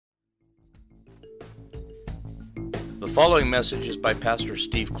The following message is by Pastor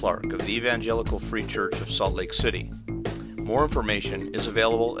Steve Clark of the Evangelical Free Church of Salt Lake City. More information is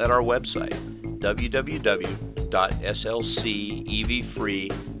available at our website,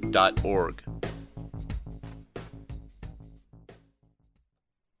 www.slcevfree.org.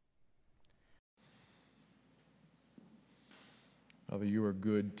 Father, you are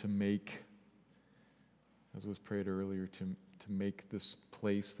good to make, as was prayed earlier, to make this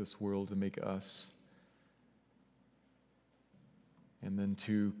place, this world, to make us, and then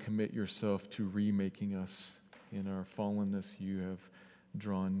to commit yourself to remaking us in our fallenness. You have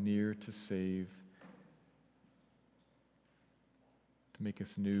drawn near to save, to make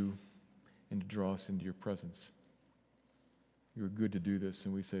us new, and to draw us into your presence. You are good to do this,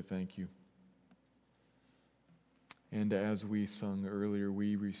 and we say thank you. And as we sung earlier,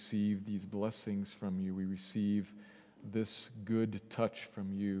 we receive these blessings from you. We receive this good touch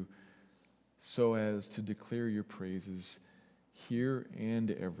from you so as to declare your praises here and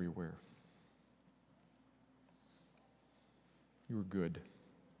everywhere. You are good.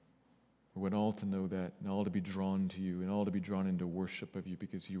 We want all to know that, and all to be drawn to you, and all to be drawn into worship of you,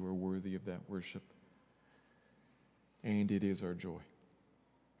 because you are worthy of that worship. And it is our joy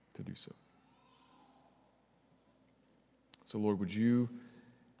to do so. So, Lord, would you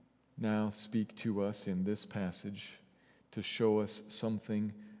now speak to us in this passage to show us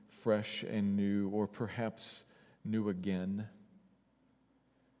something fresh and new, or perhaps new again,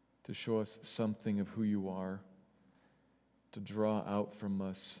 to show us something of who you are, to draw out from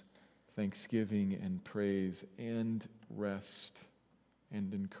us thanksgiving and praise and rest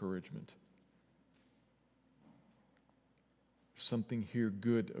and encouragement. Something here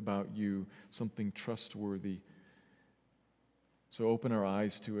good about you, something trustworthy. So open our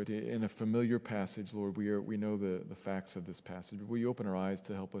eyes to it. In a familiar passage, Lord, we know the facts of this passage, but will you open our eyes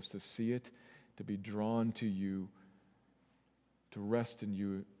to help us to see it, to be drawn to you, to rest in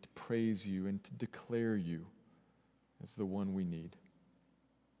you, to praise you, and to declare you as the one we need.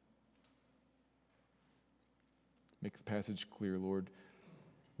 Make the passage clear, Lord.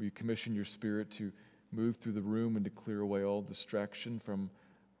 Will you commission your Spirit to move through the room and to clear away all distraction from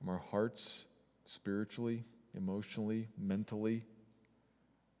our hearts, spiritually, emotionally, mentally,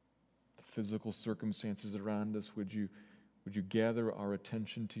 the physical circumstances around us? Would you gather our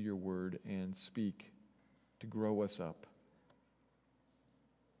attention to your word and speak to grow us up?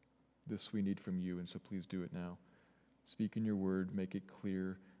 This we need from you, and so please do it now. Speak in your word, make it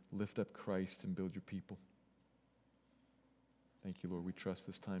clear, lift up Christ, and build your people. Thank you, Lord. We trust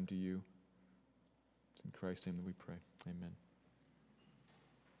this time to you. It's in Christ's name that we pray. Amen.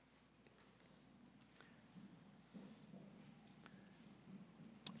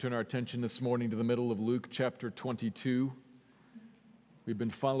 Turn our attention this morning to the middle of Luke chapter 22. We've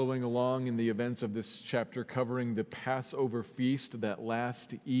been following along in the events of this chapter, covering the Passover feast, that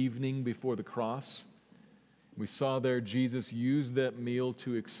last evening before the cross. We saw there Jesus used that meal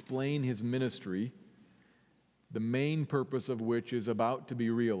to explain his ministry, the main purpose of which is about to be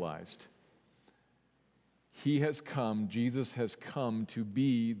realized. Jesus has come to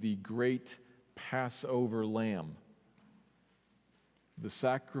be the great Passover lamb. The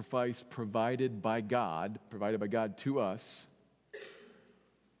sacrifice provided by God to us,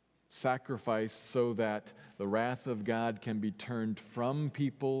 sacrificed so that the wrath of God can be turned from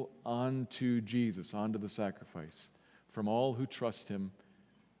people onto Jesus, onto the sacrifice, from all who trust him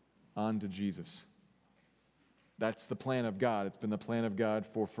onto Jesus. That's the plan of God. It's been the plan of God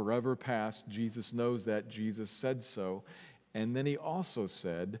for forever past. Jesus knows that. Jesus said so. And then he also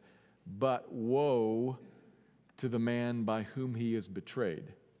said, "But woe to the man by whom he is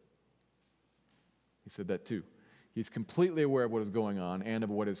betrayed." He said that too. He's completely aware of what is going on and of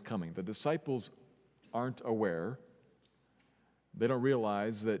what is coming. The disciples aren't aware. They don't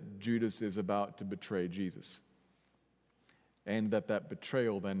realize that Judas is about to betray Jesus, and that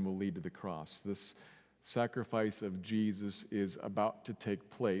betrayal then will lead to the cross. This sacrifice of Jesus is about to take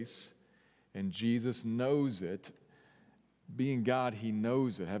place, and Jesus knows it. Being God, he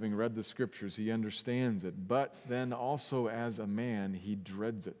knows it. Having read the scriptures, he understands it. But then also as a man, he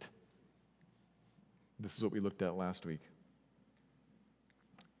dreads it. This is what we looked at last week.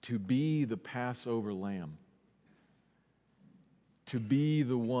 To be the Passover lamb. To be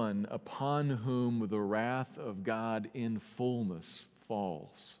the one upon whom the wrath of God in fullness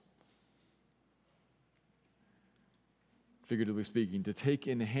falls. Figuratively speaking, to take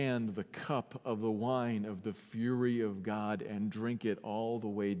in hand the cup of the wine of the fury of God and drink it all the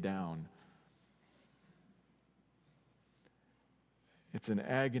way down. It's an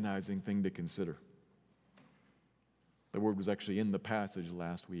agonizing thing to consider. The word was actually in the passage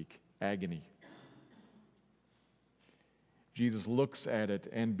last week, agony. Jesus looks at it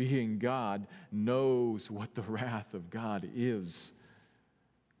and, being God, knows what the wrath of God is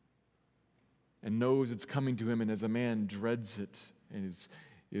and knows it's coming to him, and as a man dreads it and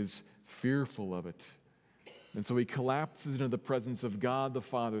is fearful of it. And so he collapses into the presence of God the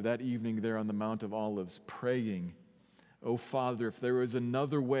Father that evening there on the Mount of Olives, praying, "Oh Father, if there is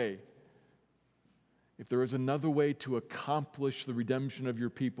another way to accomplish the redemption of your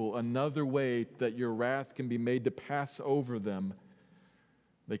people, another way that your wrath can be made to pass over them,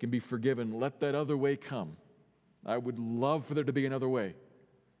 they can be forgiven, let that other way come. I would love for there to be another way.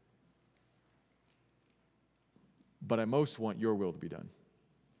 But I most want your will to be done."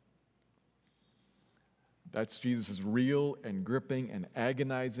 That's Jesus' real and gripping and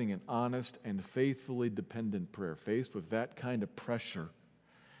agonizing and honest and faithfully dependent prayer. Faced with that kind of pressure,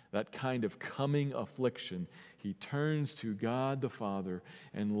 that kind of coming affliction, he turns to God the Father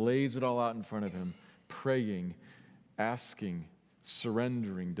and lays it all out in front of him, praying, asking,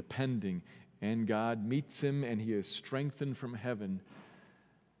 surrendering, depending, and God meets him and he is strengthened from heaven.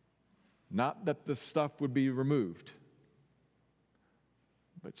 Not that the stuff would be removed,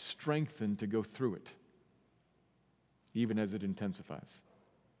 but strengthened to go through it, even as it intensifies.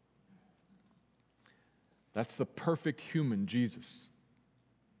 That's the perfect human Jesus,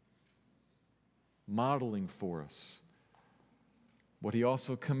 modeling for us what he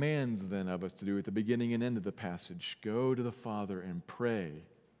also commands then of us to do at the beginning and end of the passage. Go to the Father and pray.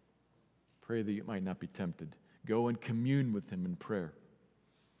 Pray that you might not be tempted. Go and commune with him in prayer.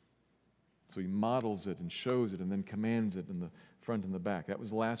 So he models it and shows it and then commands it in the front and the back. That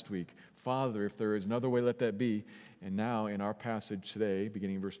was last week. Father, if there is another way, let that be. And now in our passage today,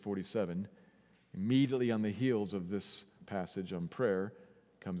 beginning in verse 47, immediately on the heels of this passage on prayer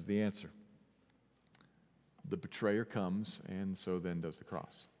comes the answer. The betrayer comes, and so then does the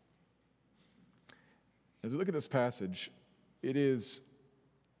cross. As we look at this passage, it's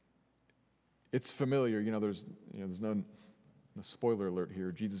familiar. There's no spoiler alert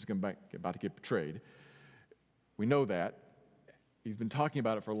here. Jesus is about to get betrayed. We know that. He's been talking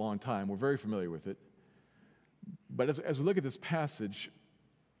about it for a long time. We're very familiar with it. But as we look at this passage,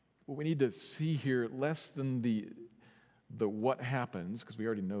 what we need to see here, less than the what happens, because we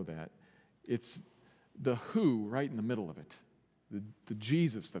already know that, it's the who right in the middle of it, the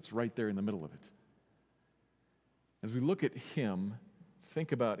Jesus that's right there in the middle of it. As we look at him,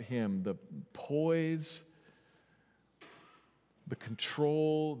 think about him, the poise, the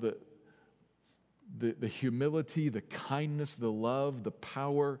control, the humility, the kindness, the love, the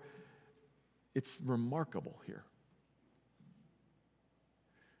power. It's remarkable here.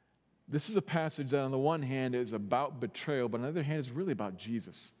 This is a passage that on the one hand is about betrayal, but on the other hand is really about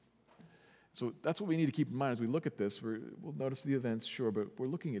Jesus. So that's what we need to keep in mind as we look at this. We'll notice the events, sure, but we're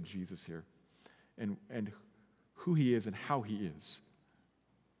looking at Jesus here and who he is and how he is.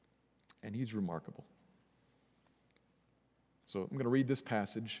 And he's remarkable. So I'm going to read this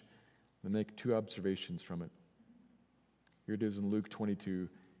passage and make two observations from it. Here it is in Luke 22,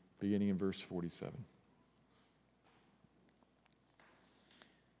 beginning in verse 47.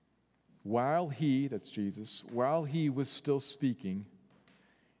 While he, that's Jesus, while he was still speaking,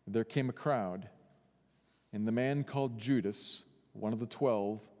 there came a crowd, and the man called Judas, one of the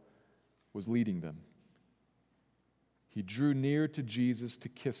 12, was leading them. He drew near to Jesus to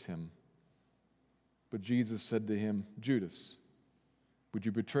kiss him, but Jesus said to him, "Judas, would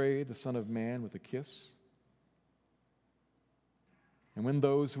you betray the Son of Man with a kiss?" And when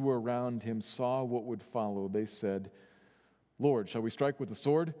those who were around him saw what would follow, they said, "Lord, shall we strike with the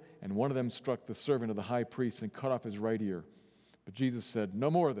sword?" And one of them struck the servant of the high priest and cut off his right ear. But Jesus said,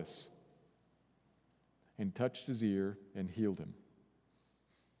 "No more of this," and touched his ear and healed him.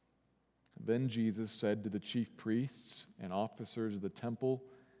 Then Jesus said to the chief priests and officers of the temple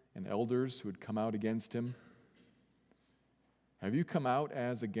and elders who had come out against him, "Have you come out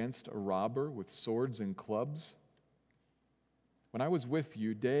as against a robber with swords and clubs? When I was with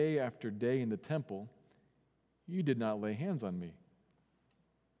you day after day in the temple, you did not lay hands on me.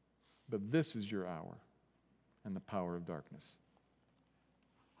 But this is your hour and the power of darkness."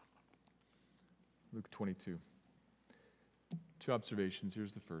 Luke 22. Two observations.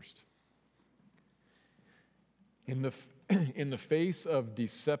 Here's the first. In the face of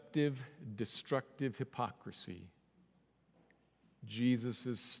deceptive, destructive hypocrisy, Jesus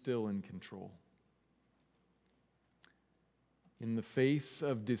is still in control. In the face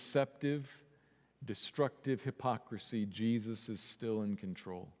of deceptive, destructive hypocrisy, Jesus is still in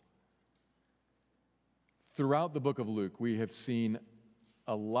control. Throughout the book of Luke, we have seen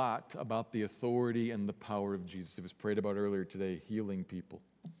a lot about the authority and the power of Jesus. It was prayed about earlier today, healing people,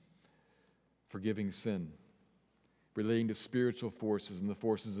 forgiving sin, relating to spiritual forces and the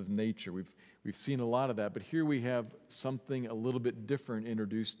forces of nature. We've seen a lot of that, but here we have something a little bit different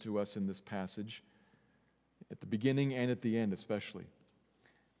introduced to us in this passage, at the beginning and at the end especially.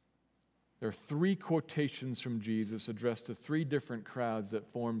 There are 3 quotations from Jesus addressed to 3 different crowds that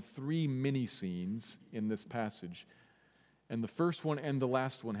form 3 mini-scenes in this passage. And the first one and the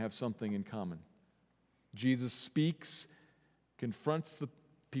last one have something in common. Jesus speaks, confronts the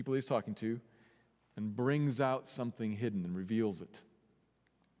people he's talking to, and brings out something hidden and reveals it.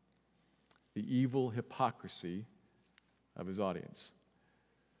 The evil hypocrisy of his audience.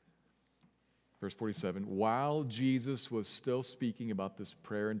 Verse 47, while Jesus was still speaking about this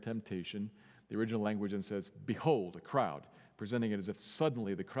prayer and temptation, the original language then says, behold, a crowd, presenting it as if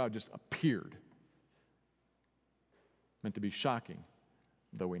suddenly the crowd just appeared. Meant to be shocking,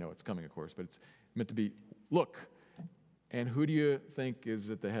 though we know it's coming, of course, but it's meant to be, look. And who do you think is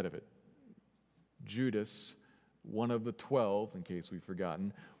at the head of it? Judas, one of the 12, in case we've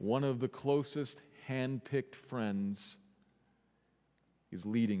forgotten, one of the closest hand-picked friends, is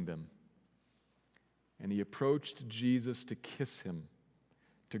leading them. And he approached Jesus to kiss him,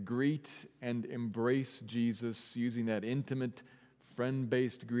 to greet and embrace Jesus using that intimate,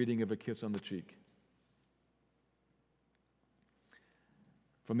 friend-based greeting of a kiss on the cheek.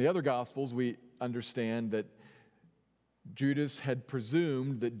 From the other Gospels, we understand that Judas had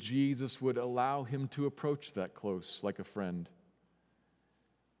presumed that Jesus would allow him to approach that close like a friend,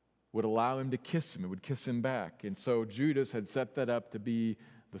 would allow him to kiss him, and would kiss him back. And so Judas had set that up to be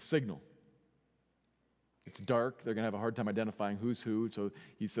the signal. It's dark. They're going to have a hard time identifying who's who. So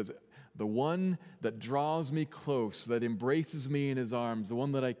he says, the one that draws me close, that embraces me in his arms, the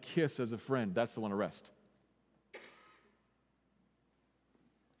one that I kiss as a friend, that's the one arrest.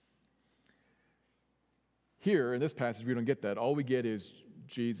 Here, in this passage, we don't get that. All we get is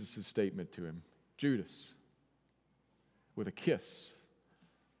Jesus' statement to him. Judas, with a kiss.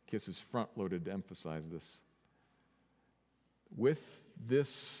 Kiss is front-loaded to emphasize this. With this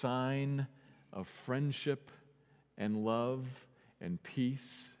sign of friendship and love and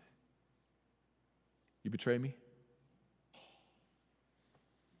peace, you betray me?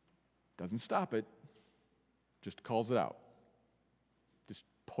 Doesn't stop it, just calls it out, just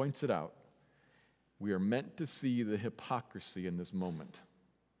points it out. We are meant to see the hypocrisy in this moment.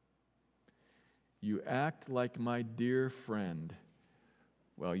 You act like my dear friend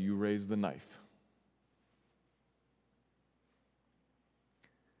while you raise the knife.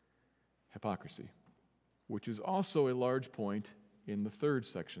 Hypocrisy, which is also a large point in the third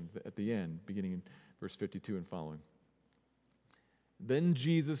section at the end, beginning in verse 52 and following. Then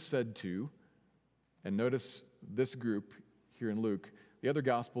Jesus said to, and notice this group here in Luke, the other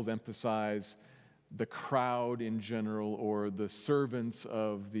Gospels emphasize the crowd in general or the servants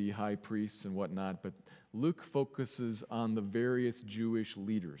of the high priests and whatnot, but Luke focuses on the various Jewish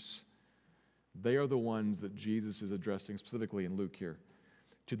leaders. They are the ones that Jesus is addressing specifically in Luke here.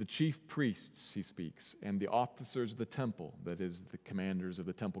 To the chief priests, he speaks, and the officers of the temple, that is, the commanders of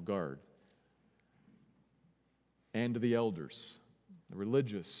the temple guard, and to the elders. The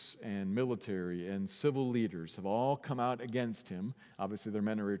religious and military and civil leaders have all come out against him. Obviously, there are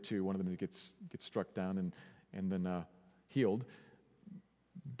men here too. One of them gets struck down and then healed.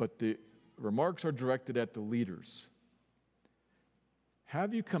 But the remarks are directed at the leaders.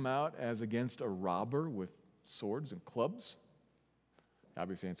 Have you come out as against a robber with swords and clubs? The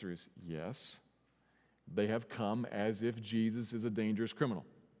obvious answer is yes. They have come as if Jesus is a dangerous criminal.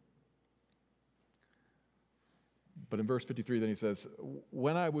 But in verse 53, then he says,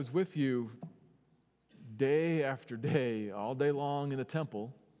 when I was with you day after day, all day long in the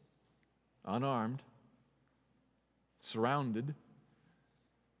temple, unarmed, surrounded,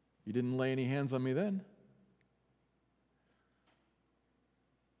 you didn't lay any hands on me then?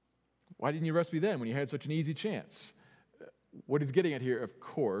 Why didn't you arrest me then when you had such an easy chance? What he's getting at here, of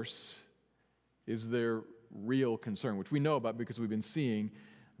course, is their real concern, which we know about because we've been seeing.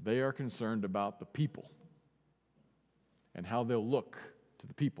 They are concerned about the people and how they'll look to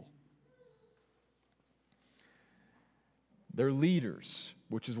the people. They're leaders,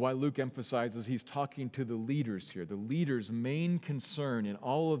 which is why Luke emphasizes he's talking to the leaders here. The leaders' main concern in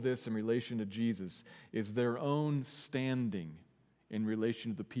all of this in relation to Jesus is their own standing in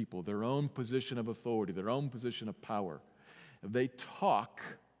relation to the people, their own position of authority, their own position of power. They talk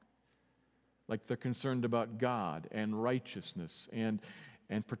like they're concerned about God and righteousness and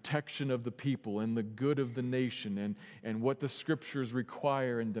and protection of the people and the good of the nation and what the Scriptures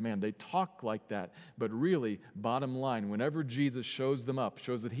require and demand. They talk like that, but really, bottom line, whenever Jesus shows them up,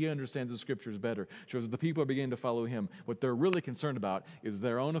 shows that he understands the Scriptures better, shows that the people are beginning to follow him, what they're really concerned about is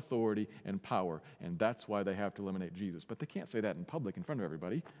their own authority and power, and that's why they have to eliminate Jesus. But they can't say that in public in front of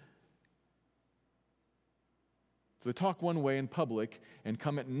everybody. So they talk one way in public and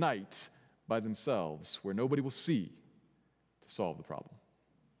come at night by themselves where nobody will see to solve the problem.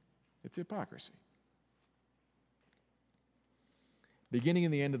 It's hypocrisy. Beginning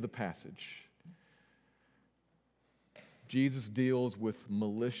in the end of the passage, Jesus deals with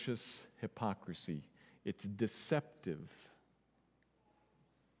malicious hypocrisy. It's deceptive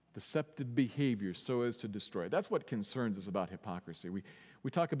behavior so as to destroy. That's what concerns us about hypocrisy. We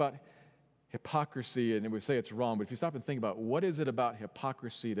talk about hypocrisy and we say it's wrong, but if you stop and think about what is it about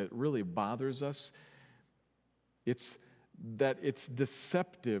hypocrisy that really bothers us, it's that it's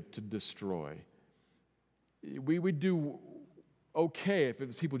deceptive to destroy. We would do okay if it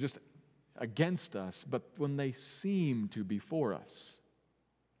was people just against us, but when they seem to be for us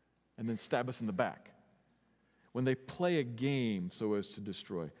and then stab us in the back, when they play a game so as to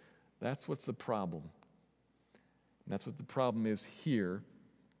destroy, that's what's the problem. And that's what the problem is here.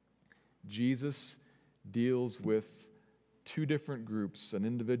 Jesus deals with two different groups, an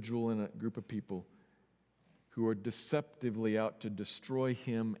individual and a group of people who are deceptively out to destroy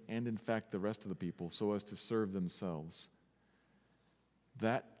him and, in fact, the rest of the people so as to serve themselves.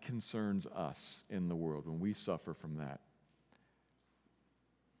 That concerns us in the world when we suffer from that.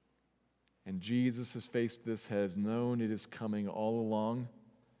 And Jesus has faced this, has known it is coming all along,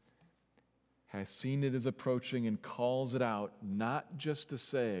 has seen it is approaching and calls it out, not just to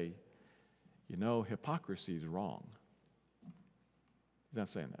say, hypocrisy is wrong. He's not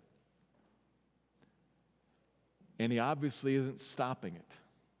saying that. And he obviously isn't stopping it.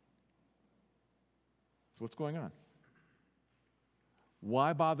 So what's going on?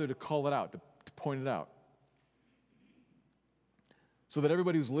 Why bother to call it out, to point it out? So that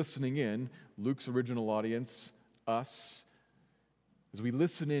everybody who's listening in, Luke's original audience, us, as we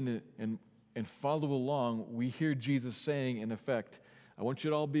listen in and follow along, we hear Jesus saying, in effect, I want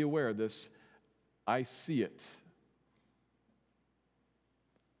you to all be aware of this. I see it.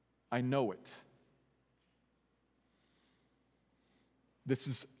 I know it. This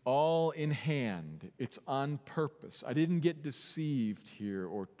is all in hand. It's on purpose. I didn't get deceived here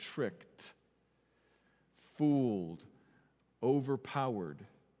or tricked, fooled, overpowered.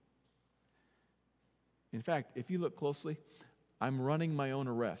 In fact, if you look closely, I'm running my own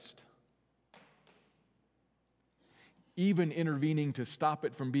arrest. Even intervening to stop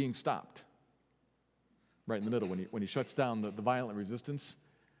it from being stopped. Right in the middle, when he shuts down the violent resistance.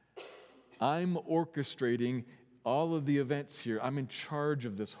 I'm orchestrating all of the events here. I'm in charge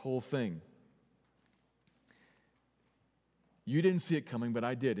of this whole thing. You didn't see it coming, but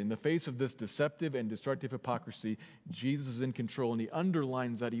I did. In the face of this deceptive and destructive hypocrisy, Jesus is in control, and he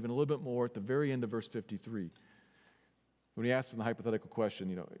underlines that even a little bit more at the very end of verse 53. When he asks him the hypothetical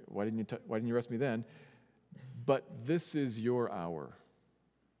question, why didn't you arrest me then? But this is your hour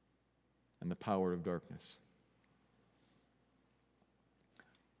and the power of darkness.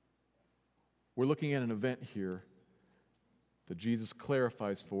 We're looking at an event here that Jesus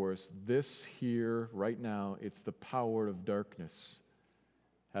clarifies for us. This here, right now, it's the power of darkness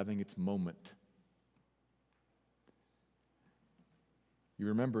having its moment. You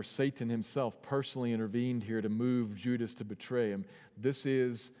remember Satan himself personally intervened here to move Judas to betray him. This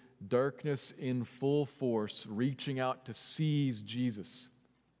is darkness in full force, reaching out to seize Jesus,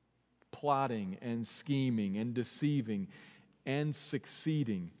 plotting and scheming and deceiving and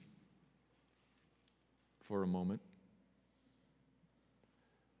succeeding for a moment.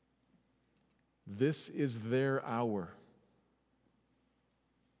 This is their hour.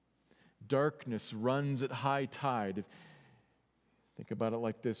 Darkness runs at high tide. Think about it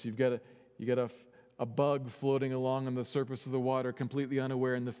like this. You got a bug floating along on the surface of the water, completely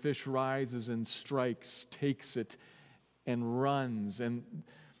unaware, and the fish rises and strikes, takes it, and runs. And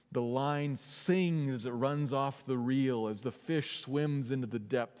the line sings as it runs off the reel as the fish swims into the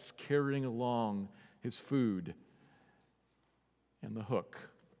depths, carrying along his food and the hook.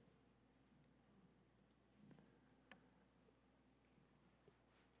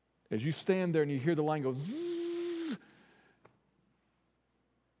 As you stand there and you hear the line go zzz,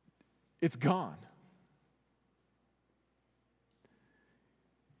 it's gone.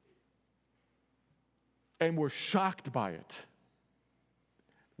 And we're shocked by it.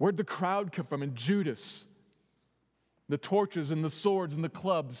 Where'd the crowd come from? And Judas, the torches and the swords and the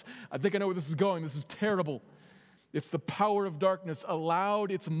clubs. I think I know where this is going. This is terrible. It's the power of darkness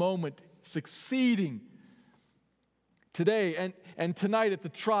allowed its moment, succeeding today and tonight at the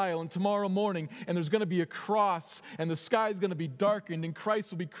trial and tomorrow morning, and there's going to be a cross, and the sky is going to be darkened, and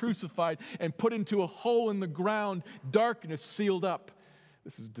Christ will be crucified and put into a hole in the ground, darkness sealed up.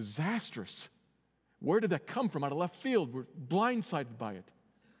 This is disastrous. Where did that come from? Out of left field. We're blindsided by it.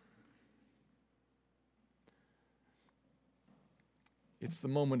 It's the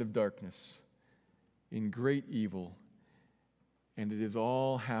moment of darkness in great evil, and it is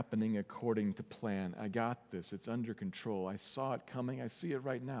all happening according to plan. I got this. It's under control. I saw it coming. I see it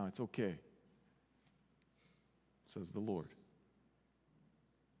right now. It's okay, says the Lord.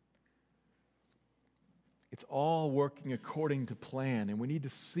 It's all working according to plan, and we need to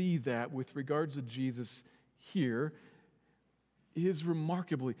see that with regards to Jesus here. It is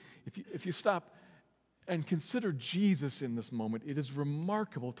remarkably, if you stop and consider Jesus in this moment, it is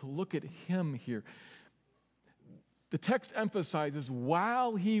remarkable to look at him here. The text emphasizes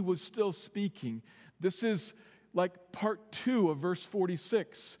while he was still speaking. This is like part 2 of verse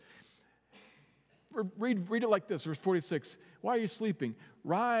 46. Read it like this, verse 46. Why are you sleeping?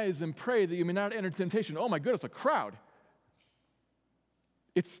 Rise and pray that you may not enter temptation. Oh my goodness, a crowd.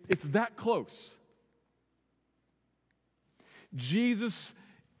 It's that close. Jesus,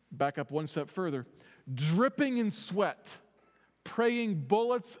 back up one step further, dripping in sweat, praying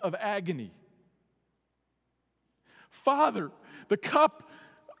bullets of agony. Father, the cup,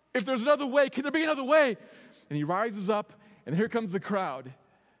 if there's another way, can there be another way? And he rises up, and here comes the crowd.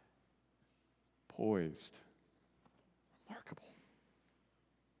 Poised. Remarkable.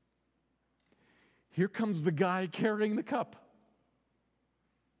 Here comes the guy carrying the cup.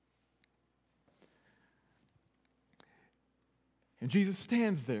 And Jesus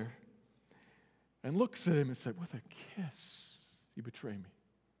stands there and looks at him and said, with a kiss, you betray me.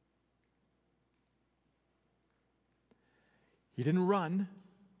 He didn't run.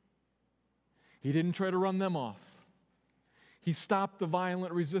 He didn't try to run them off. He stopped the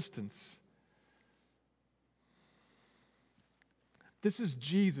violent resistance. This is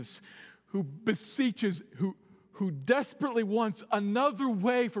Jesus who beseeches, who desperately wants another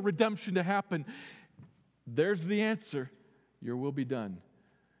way for redemption to happen. There's the answer. Your will be done.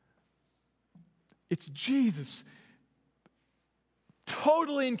 It's Jesus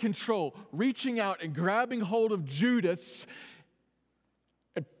totally in control, reaching out and grabbing hold of Judas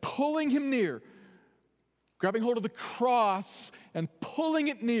and pulling him near, grabbing hold of the cross and pulling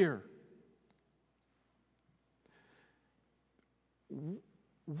it near.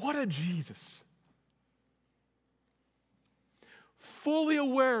 What a Jesus. Fully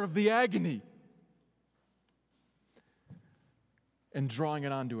aware of the agony and drawing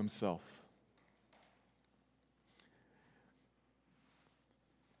it onto himself.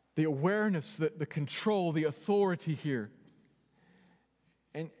 The awareness, the control, the authority here,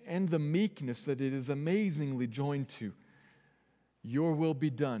 and the meekness that it is amazingly joined to. Your will be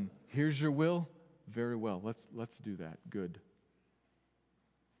done. Here's your will. Very well. Let's do that. Good.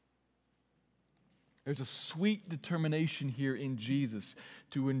 There's a sweet determination here in Jesus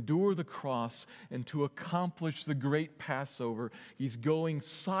to endure the cross and to accomplish the great Passover. He's going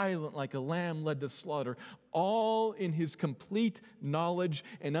silent like a lamb led to slaughter, all in his complete knowledge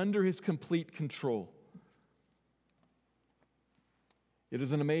and under his complete control. It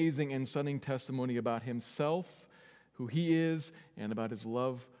is an amazing and stunning testimony about himself, who he is, and about his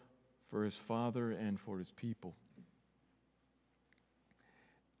love for his Father and for his people.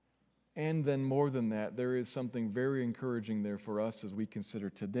 And then more than that, there is something very encouraging there for us as we consider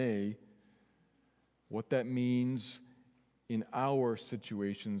today what that means in our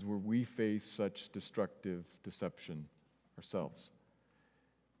situations where we face such destructive deception ourselves.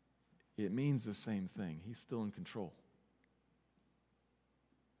 It means the same thing. He's still in control.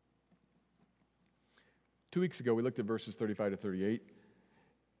 2 weeks ago, we looked at verses 35 to 38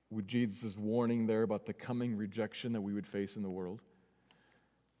 with Jesus' warning there about the coming rejection that we would face in the world.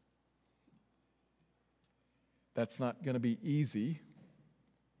 That's not going to be easy,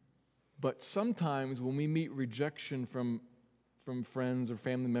 but sometimes when we meet rejection from friends or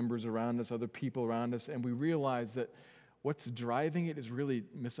family members around us, other people around us, and we realize that what's driving it is really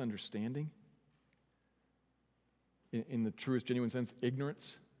misunderstanding, in the truest, genuine sense,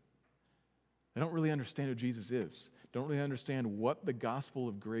 ignorance. They don't really understand who Jesus is, don't really understand what the gospel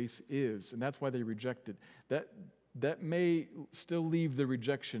of grace is, and that's why they reject it. That may still leave the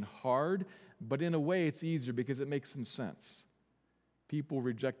rejection hard, but in a way it's easier because it makes some sense. People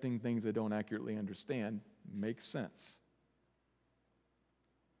rejecting things they don't accurately understand makes sense.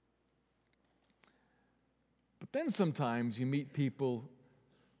 But then sometimes you meet people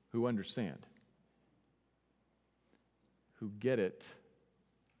who understand. who get it,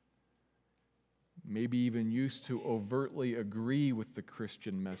 maybe even used to overtly agree with the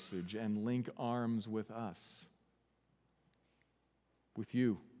Christian message and link arms with us, with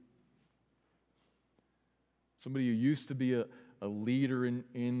you. Somebody who used to be a leader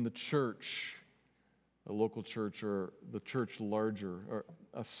in the church, a local church or the church larger, or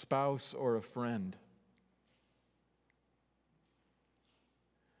a spouse or a friend.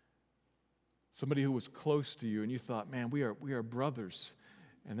 Somebody who was close to you and you thought, man, we are brothers.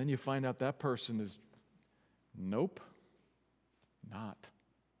 And then you find out that person is, nope, not.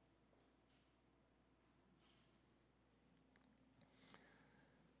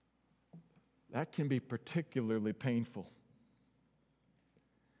 That can be particularly painful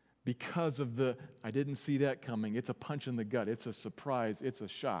because of the, I didn't see that coming. It's a punch in the gut. It's a surprise. It's a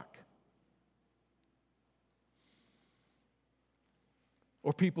shock.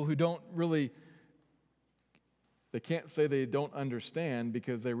 Or people who don't really, they can't say they don't understand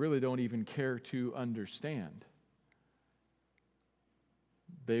because they really don't even care to understand.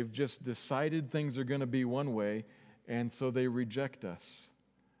 They've just decided things are going to be one way, and so they reject us.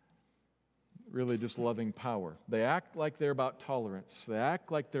 Really just loving power. They act like they're about tolerance. They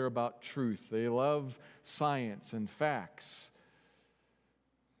act like they're about truth. They love science and facts.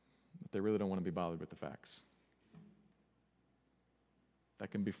 But they really don't want to be bothered with the facts.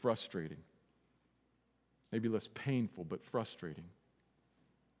 That can be frustrating. Maybe less painful, but frustrating.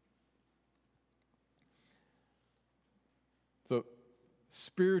 So,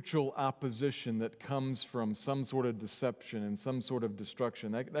 spiritual opposition that comes from some sort of deception and some sort of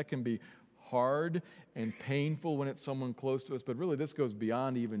destruction, that can be hard and painful when it's someone close to us, but really this goes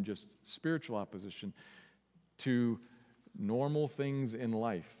beyond even just spiritual opposition to normal things in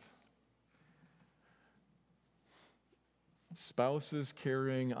life. Spouses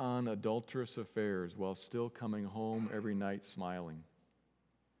carrying on adulterous affairs while still coming home every night smiling.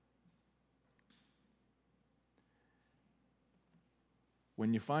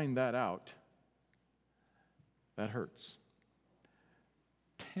 When you find that out, that hurts.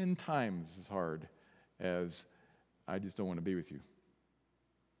 10 times as hard as I just don't want to be with you.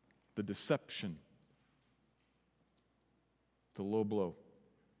 The deception. It's a low blow.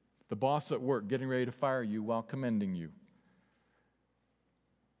 The boss at work getting ready to fire you while commending you.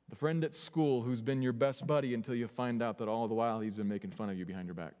 The friend at school who's been your best buddy until you find out that all the while he's been making fun of you behind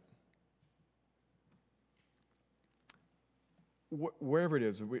your back. Wherever it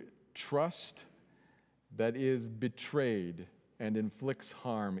is, trust that is betrayed and inflicts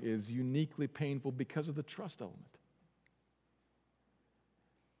harm is uniquely painful because of the trust element.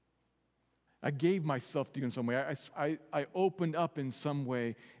 I gave myself to you in some way. I opened up in some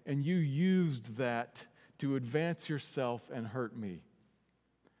way, and you used that to advance yourself and hurt me.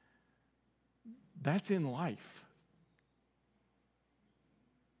 That's in life.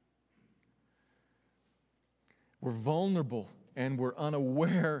 We're vulnerable and we're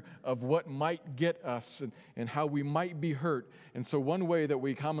unaware of what might get us and how we might be hurt. And so one way that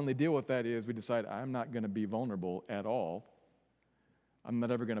we commonly deal with that is we decide, I'm not going to be vulnerable at all. I'm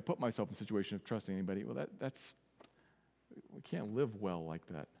not ever going to put myself in a situation of trusting anybody. Well, that's we can't live well like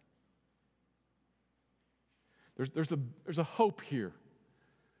that. There's a hope here.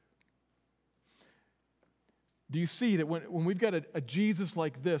 Do you see that when we've got a Jesus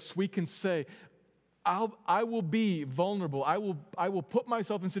like this, we can say, I will be vulnerable. I will put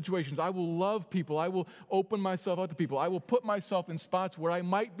myself in situations. I will love people. I will open myself out to people. I will put myself in spots where I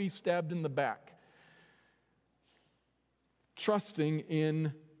might be stabbed in the back. Trusting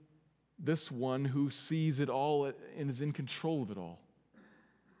in this one who sees it all and is in control of it all.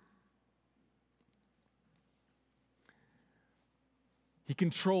 He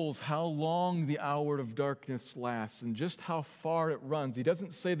controls how long the hour of darkness lasts and just how far it runs. He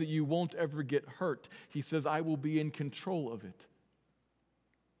doesn't say that you won't ever get hurt. He says, I will be in control of it.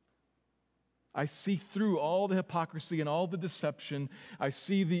 I see through all the hypocrisy and all the deception. I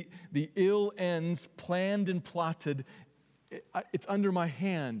see the ill ends planned and plotted. It's under my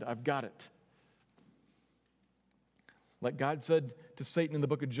hand. I've got it. Like God said to Satan in the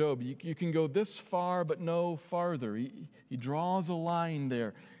book of Job, you can go this far but no farther. He draws a line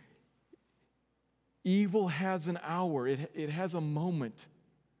there. Evil has an hour. It has a moment.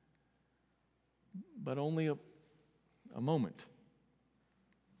 But only a moment.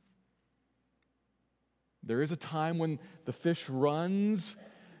 There is a time when the fish runs,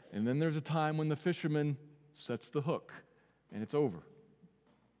 and then there's a time when the fisherman sets the hook, and it's over.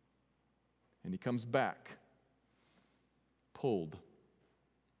 And he comes back. Pulled.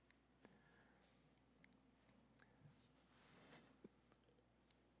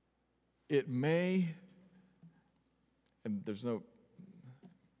 It may and there's no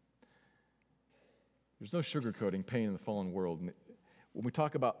sugarcoating pain in the fallen world. And when we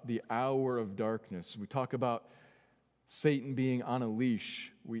talk about the hour of darkness, we talk about Satan being on a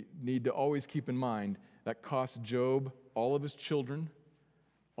leash, we need to always keep in mind that cost Job all of his children,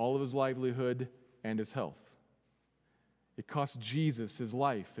 all of his livelihood, and his health. It cost Jesus his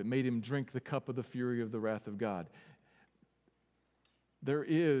life. It made him drink the cup of the fury of the wrath of God. There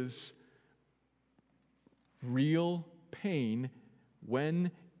is real pain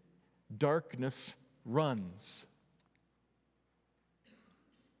when darkness runs.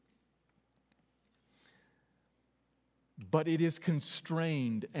 But it is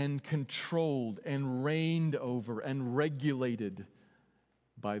constrained and controlled and reigned over and regulated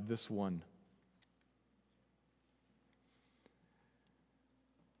by this one.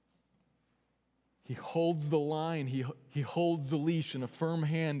 He holds the line, he holds the leash in a firm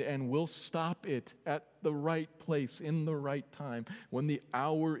hand and will stop it at the right place, in the right time, when the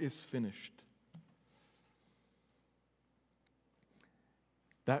hour is finished.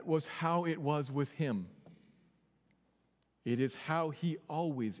 That was how it was with him. It is how he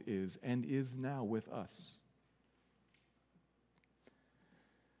always is and is now with us.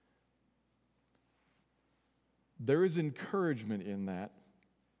 There is encouragement in that,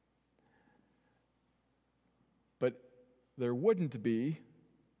 but there wouldn't be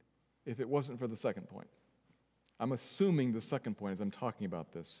if it wasn't for the second point. I'm assuming the second point as I'm talking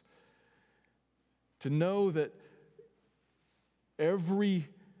about this. To know that every,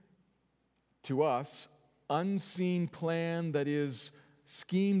 to us, unseen plan that is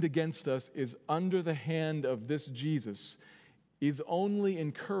schemed against us is under the hand of this Jesus is only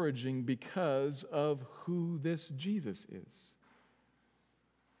encouraging because of who this Jesus is.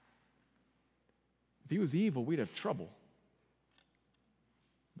 If he was evil, we'd have trouble.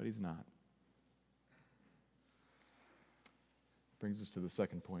 But he's not. Brings us to the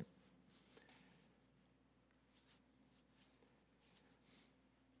second point.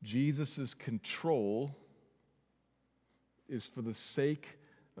 Jesus' control is for the sake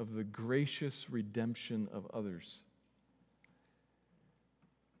of the gracious redemption of others.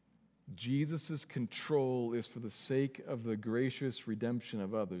 Jesus' control is for the sake of the gracious redemption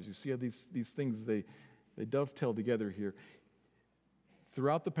of others. You see how these things, they dovetail together here.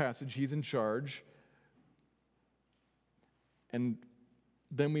 Throughout the passage, he's in charge. And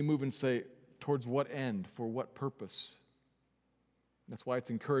then we move and say, towards what end? For what purpose? That's why it's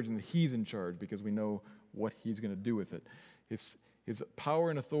encouraging that he's in charge, because we know what he's going to do with it. His power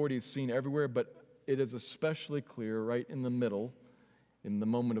and authority is seen everywhere, but it is especially clear right in the middle, in the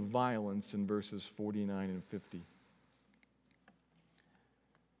moment of violence in verses 49 and 50.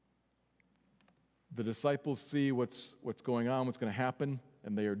 The disciples see what's going on, what's going to happen,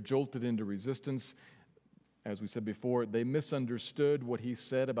 and they are jolted into resistance. As we said before, they misunderstood what he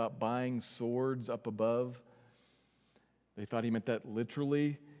said about buying swords up above. They thought he meant that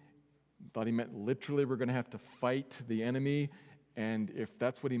literally. Thought he meant literally we're going to have to fight the enemy. And if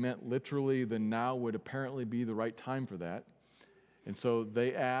that's what he meant literally, then now would apparently be the right time for that. And so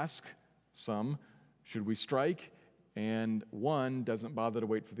they ask some, should we strike? And one doesn't bother to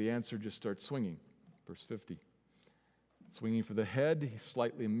wait for the answer, just starts swinging. Verse 50. Swinging for the head, he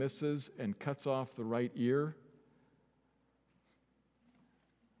slightly misses and cuts off the right ear.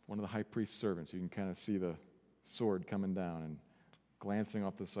 One of the high priest's servants. You can kind of see the sword coming down and glancing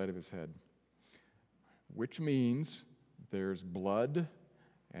off the side of his head. Which means there's blood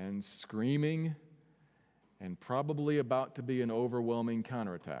and screaming and probably about to be an overwhelming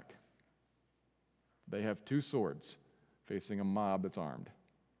counterattack. They have two swords facing a mob that's armed.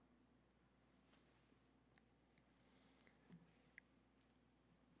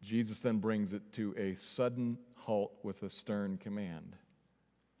 Jesus then brings it to a sudden halt with a stern command.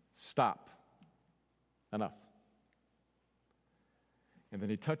 Stop. Enough. And then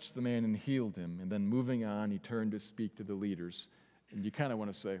he touched the man and healed him. And then moving on, he turned to speak to the leaders. And you kind of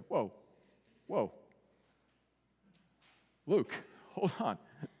want to say, whoa, Luke, hold on.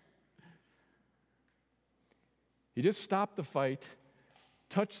 He just stopped the fight,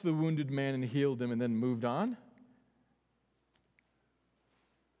 touched the wounded man and healed him, and then moved on?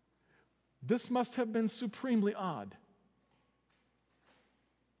 This must have been supremely odd.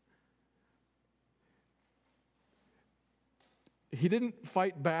 He didn't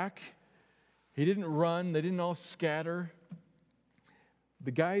fight back. He didn't run. They didn't all scatter.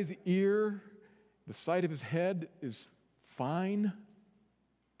 The guy's ear, the side of his head is fine,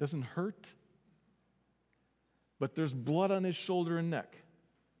 doesn't hurt. But there's blood on his shoulder and neck,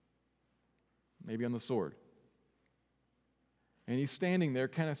 maybe on the sword. And he's standing there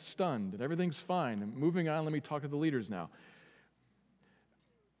kind of stunned, and everything's fine. And moving on, let me talk to the leaders now.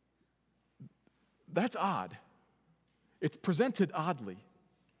 That's odd. It's presented oddly.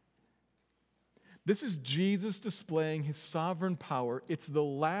 This is Jesus displaying his sovereign power. It's the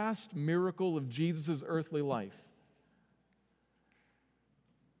last miracle of Jesus' earthly life.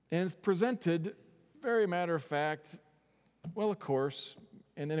 And it's presented very matter of fact, well, of course.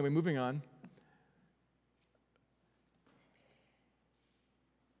 And anyway, moving on.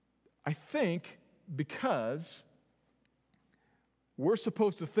 I think because we're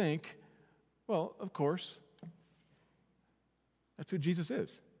supposed to think, well, of course, that's who Jesus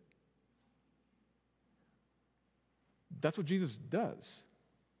is. That's what Jesus does.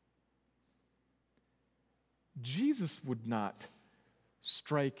 Jesus would not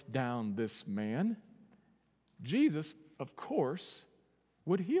strike down this man. Jesus, of course,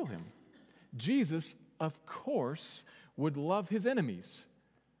 would heal him. Jesus, of course, would love his enemies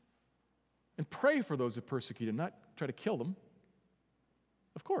and pray for those who persecute him, not try to kill them.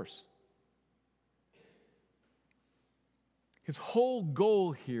 Of course. His whole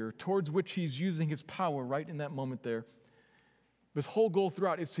goal here, towards which he's using his power right in that moment there, his whole goal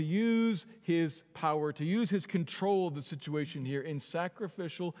throughout is to use his power, to use his control of the situation here in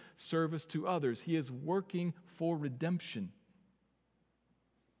sacrificial service to others. He is working for redemption,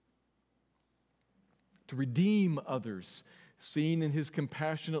 to redeem others, seen in his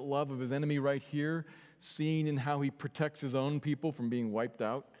compassionate love of his enemy right here, seen in how he protects his own people from being wiped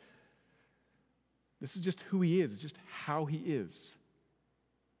out. This is just who he is, it's just how he is.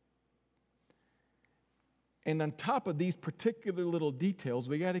 And on top of these particular little details,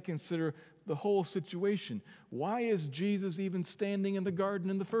 we got to consider the whole situation. Why is Jesus even standing in the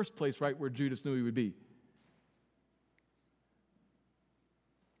garden in the first place, right where Judas knew he would be?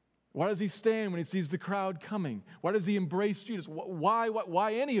 Why does he stand when he sees the crowd coming? Why does he embrace Judas?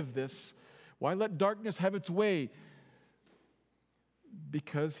 Why any of this? Why let darkness have its way?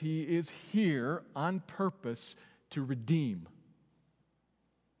 Because he is here on purpose to redeem.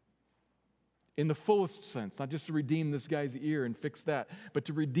 In the fullest sense, not just to redeem this guy's ear and fix that, but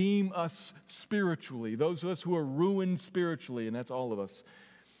to redeem us spiritually, those of us who are ruined spiritually, and that's all of us.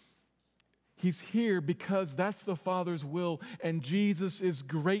 He's here because that's the Father's will, and Jesus is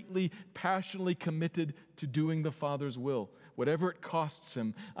greatly, passionately committed to doing the Father's will. Whatever it costs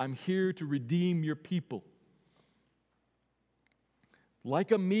him, I'm here to redeem your people.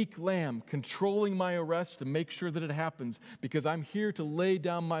 Like a meek lamb, controlling my arrest to make sure that it happens, because I'm here to lay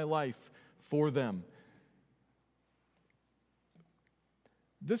down my life for them.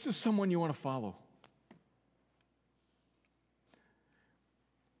 This is someone you want to follow.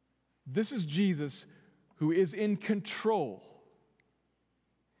 This is Jesus who is in control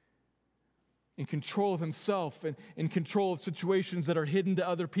of himself and in control of situations that are hidden to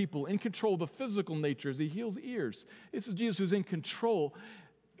other people, in control of the physical nature as he heals ears. This is Jesus who's in control.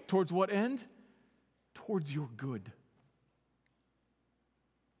 Towards what end? Towards your good.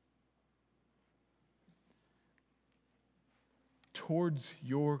 Towards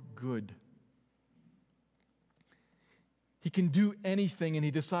your good. He can do anything, and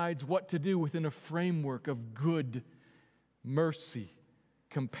he decides what to do within a framework of good, mercy,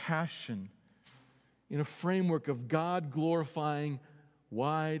 compassion, in a framework of God-glorifying,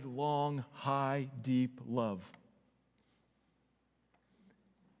 wide, long, high, deep love.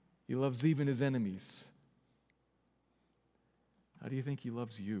 He loves even his enemies. How do you think he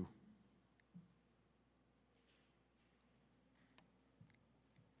loves you?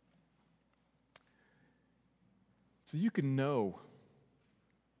 So you can know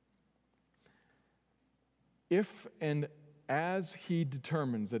if and as he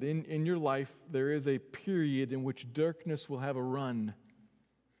determines that in your life there is a period in which darkness will have a run.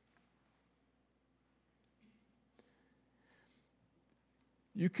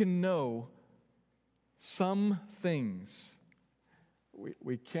 You can know some things.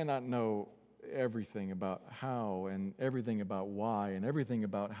 We cannot know everything about how and everything about why and everything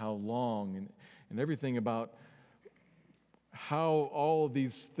about how long and everything about how all of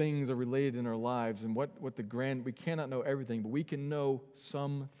these things are related in our lives and what we cannot know everything, but we can know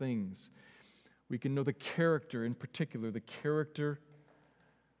some things. We can know the character, in particular, the character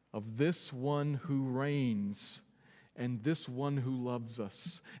of this one who reigns and this one who loves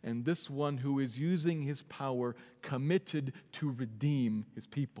us and this one who is using his power committed to redeem his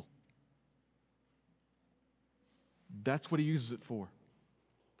people. That's what he uses it for.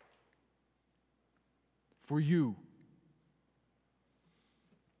 For you.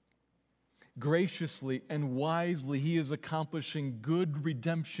 Graciously and wisely, he is accomplishing good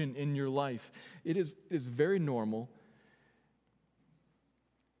redemption in your life. It is very normal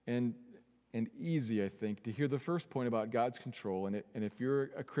and easy, I think, to hear the first point about God's control. And if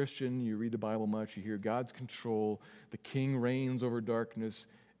you're a Christian, you read the Bible much, you hear God's control, the King reigns over darkness,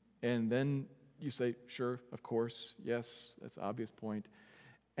 and then you say, sure, of course, yes, that's an obvious point.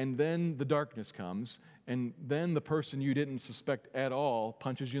 And then the darkness comes, and then the person you didn't suspect at all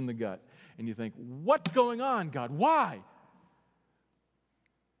punches you in the gut. And you think, what's going on, God? Why?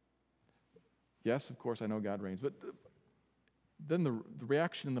 Yes, of course, I know God reigns, but then the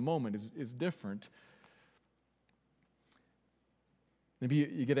reaction in the moment is different. Maybe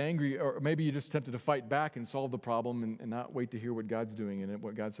you get angry, or maybe you're just tempted to fight back and solve the problem and not wait to hear what God's doing and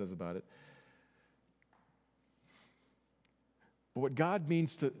what God says about it. But what God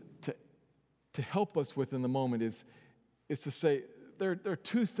means to help us with in the moment is to say, there are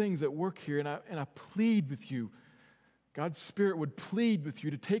two things at work here, and I plead with you. God's Spirit would plead with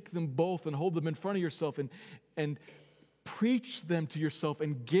you to take them both and hold them in front of yourself and preach them to yourself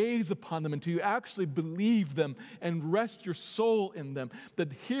and gaze upon them until you actually believe them and rest your soul in them.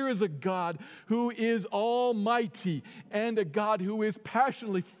 That here is a God who is almighty and a God who is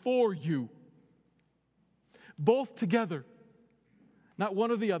passionately for you. Both together. Not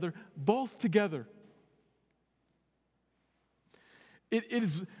one or the other, both together. It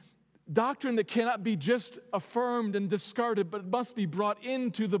is doctrine that cannot be just affirmed and discarded, but it must be brought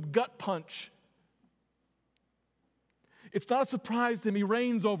into the gut punch. It's not a surprise to him. He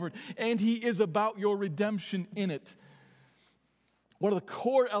reigns over it, and he is about your redemption in it. One of the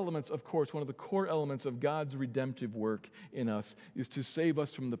core elements of God's redemptive work in us is to save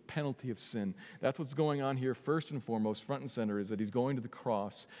us from the penalty of sin. That's what's going on here first and foremost, front and center, is that he's going to the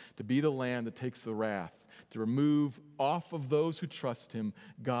cross to be the lamb that takes the wrath, to remove off of those who trust him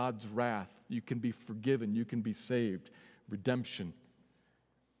God's wrath. You can be forgiven. You can be saved. Redemption.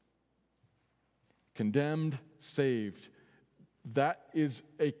 Condemned, saved. That is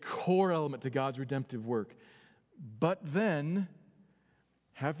a core element to God's redemptive work. But then,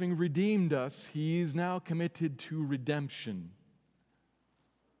 having redeemed us, he is now committed to redemption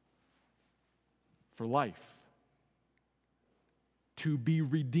for life. To be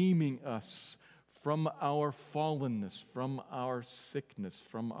redeeming us from our fallenness, from our sickness,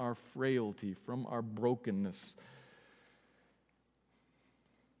 from our frailty, from our brokenness.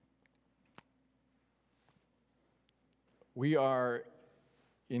 We are,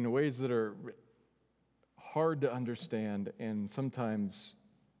 in ways that are hard to understand and sometimes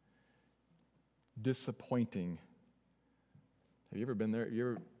disappointing. Have you ever been there?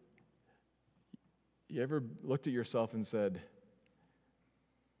 You ever looked at yourself and said,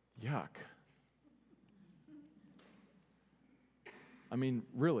 yuck? I mean,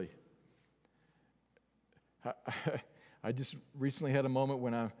 really. I just recently had a moment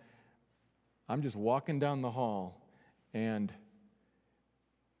when I'm just walking down the hall and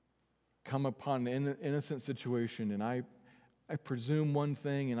come upon an innocent situation, and I presume one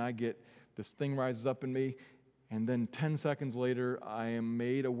thing, and I get this thing rises up in me, and then 10 seconds later, I am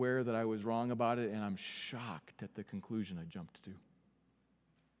made aware that I was wrong about it, and I'm shocked at the conclusion I jumped to.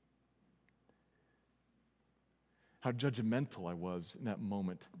 How judgmental I was in that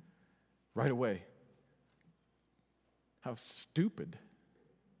moment, right away. How stupid.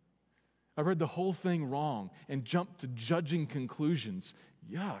 I read the whole thing wrong and jumped to judging conclusions.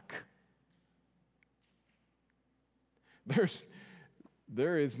 Yuck.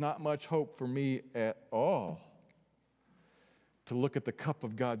 There is not much hope for me at all to look at the cup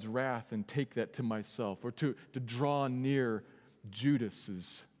of God's wrath and take that to myself, or to draw near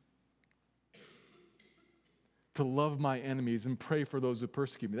Judas's, to love my enemies and pray for those who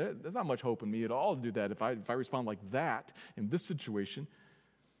persecute me. There's not much hope in me at all to do that. If I respond like that in this situation,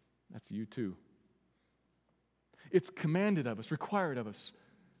 that's you too. It's commanded of us, required of us.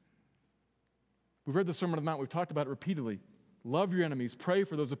 We've read the Sermon on the Mount. We've talked about it repeatedly. Love your enemies. Pray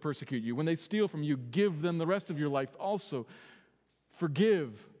for those who persecute you. When they steal from you, give them the rest of your life also.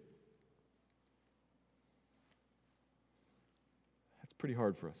 Forgive. That's pretty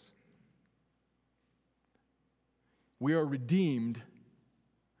hard for us. We are redeemed,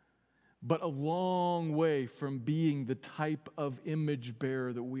 but a long way from being the type of image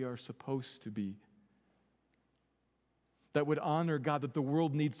bearer that we are supposed to be. That would honor God, that the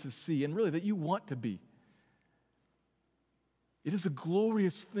world needs to see, and really that you want to be. It is a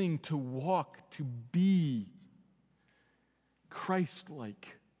glorious thing to walk, to be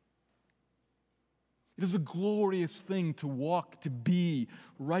Christ-like. It is a glorious thing to walk, to be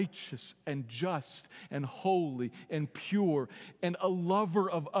righteous and just and holy and pure and a lover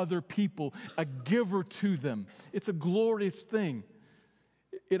of other people, a giver to them. It's a glorious thing.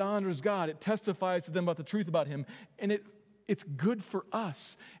 It honors God. It testifies to them about the truth about Him. And it It's good for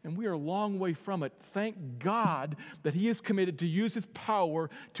us, and we are a long way from it. Thank God that He is committed to use His power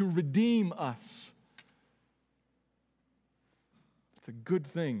to redeem us. It's a good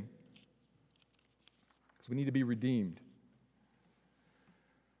thing, because we need to be redeemed.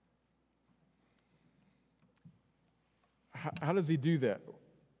 How does He do that?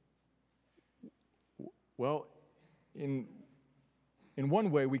 Well, in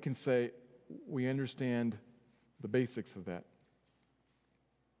one way, we can say we understand the basics of that.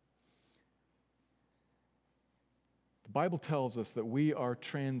 The Bible tells us that we are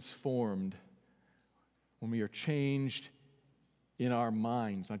transformed when we are changed in our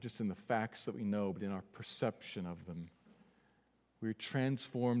minds, not just in the facts that we know, but in our perception of them. We're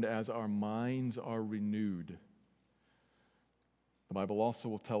transformed as our minds are renewed. The Bible also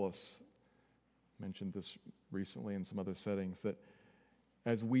will tell us, I mentioned this recently in some other settings, that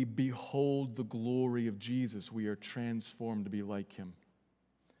as we behold the glory of Jesus, we are transformed to be like Him.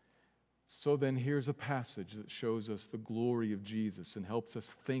 So then here's a passage that shows us the glory of Jesus and helps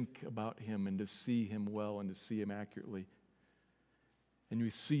us think about Him and to see Him well and to see Him accurately. And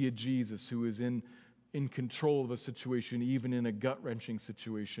we see a Jesus who is in control of a situation, even in a gut-wrenching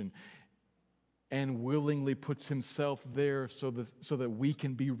situation, and willingly puts Himself there so that we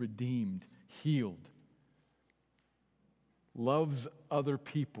can be redeemed, healed. Loves other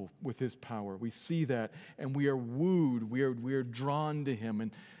people with His power. We see that, and we are wooed, we are drawn to Him,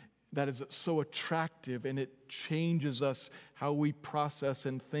 and that is so attractive, and it changes us how we process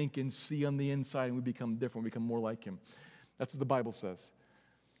and think and see on the inside, and we become different, we become more like Him. That's what the Bible says.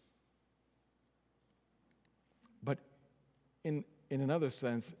 But in another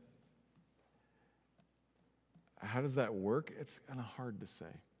sense, how does that work? It's kind of hard to say.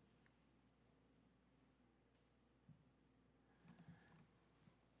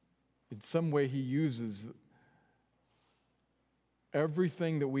 In some way, He uses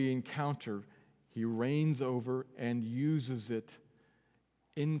everything that we encounter, He reigns over and uses it,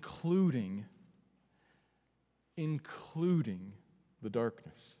 including the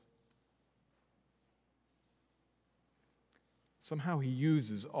darkness. Somehow He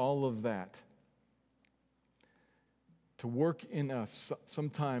uses all of that to work in us,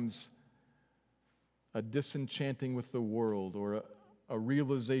 sometimes a disenchanting with the world or a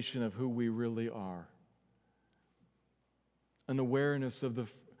realization of who we really are, an awareness of the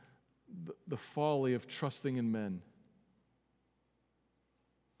folly of trusting in men,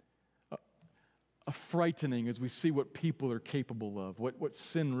 a frightening as we see what people are capable of, what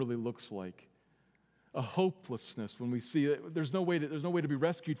sin really looks like, a hopelessness when we see that there's no way to be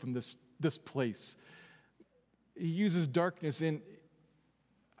rescued from this place. He uses darkness in,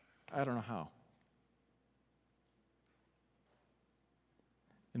 I don't know how.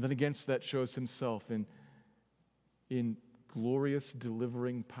 And then against that shows Himself in glorious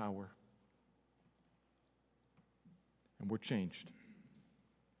delivering power. And we're changed.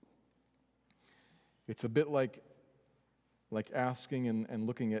 It's a bit like asking and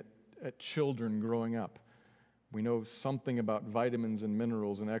looking at children growing up. We know something about vitamins and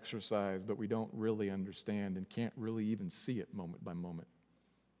minerals and exercise, but we don't really understand and can't really even see it moment by moment.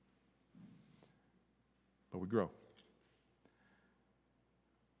 But we grow.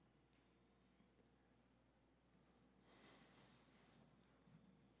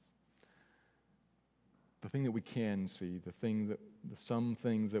 The thing that we can see, some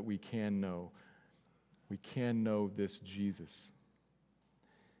things that we can know this Jesus.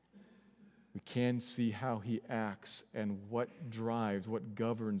 We can see how He acts and what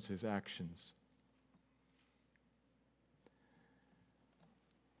governs His actions.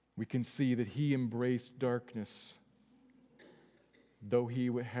 We can see that He embraced darkness. Though He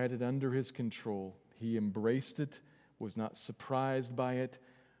had it under His control, He embraced it, was not surprised by it,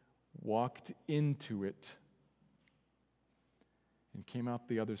 walked into it, and came out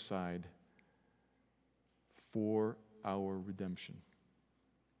the other side for our redemption.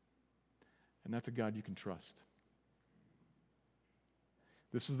 And that's a God you can trust.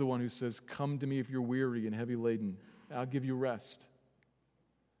 This is the one who says, "Come to me if you're weary and heavy laden. I'll give you rest."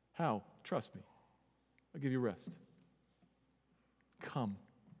 How? Trust me. I'll give you rest. Come.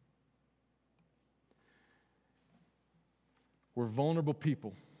 We're vulnerable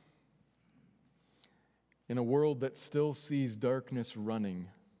people in a world that still sees darkness running.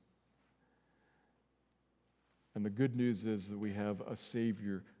 And the good news is that we have a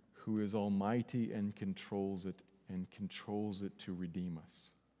Savior who is almighty and controls it to redeem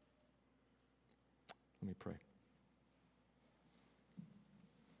us. Let me pray.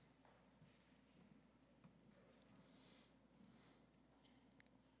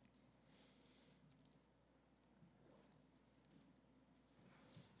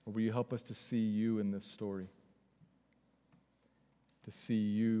 Or will you help us to see you in this story? To see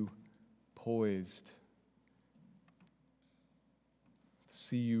you poised, to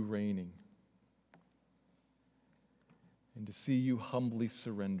see you reigning, and to see you humbly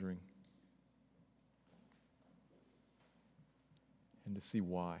surrendering, and to see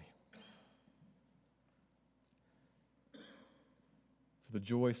why. For the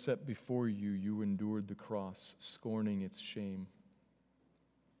joy set before you, you endured the cross, scorning its shame.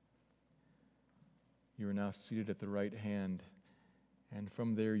 You are now seated at the right hand, and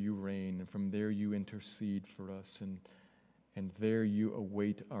from there you reign, and from there you intercede for us, and there you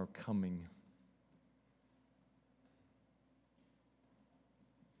await our coming.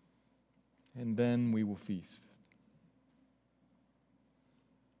 And then we will feast.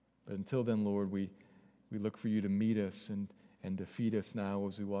 But until then, Lord, we look for you to meet us and to feed us now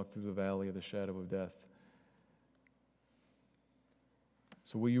as we walk through the valley of the shadow of death.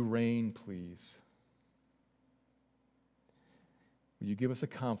 So will you reign, please? Will you give us a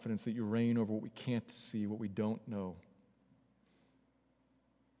confidence that you reign over what we can't see, what we don't know?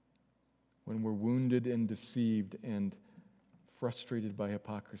 When we're wounded and deceived and frustrated by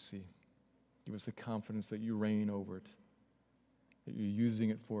hypocrisy, give us the confidence that you reign over it, that you're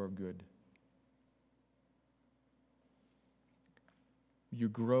using it for our good. You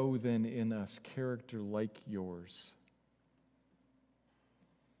grow then in us character like yours,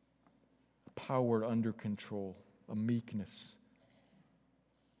 a power under control, a meekness,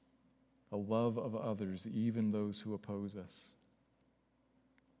 a love of others, even those who oppose us.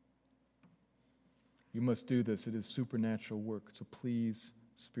 You must do this. It is supernatural work. So please,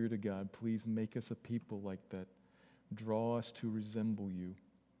 Spirit of God, please make us a people like that. Draw us to resemble you.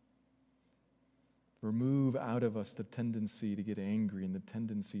 Remove out of us the tendency to get angry and the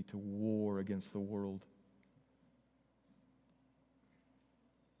tendency to war against the world.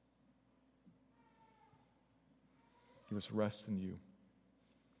 Give us rest in you.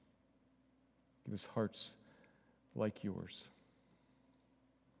 Give us hearts like yours.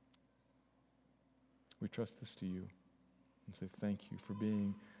 We trust this to you and say thank you for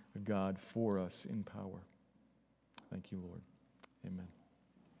being a God for us in power. Thank you, Lord. Amen.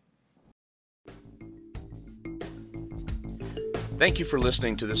 Thank you for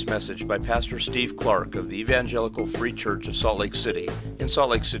listening to this message by Pastor Steve Clark of the Evangelical Free Church of Salt Lake City in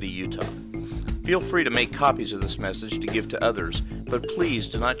Salt Lake City, Utah. Feel free to make copies of this message to give to others, but please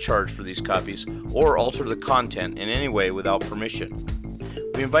do not charge for these copies or alter the content in any way without permission.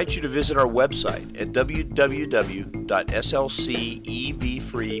 We invite you to visit our website at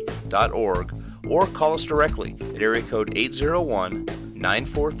www.slcevfree.org or call us directly at area code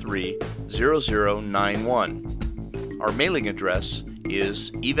 801-943-0091. Our mailing address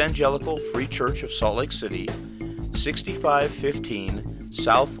is Evangelical Free Church of Salt Lake City, 6515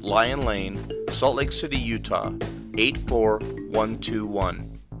 South Lion Lane, Salt Lake City, Utah, 84121.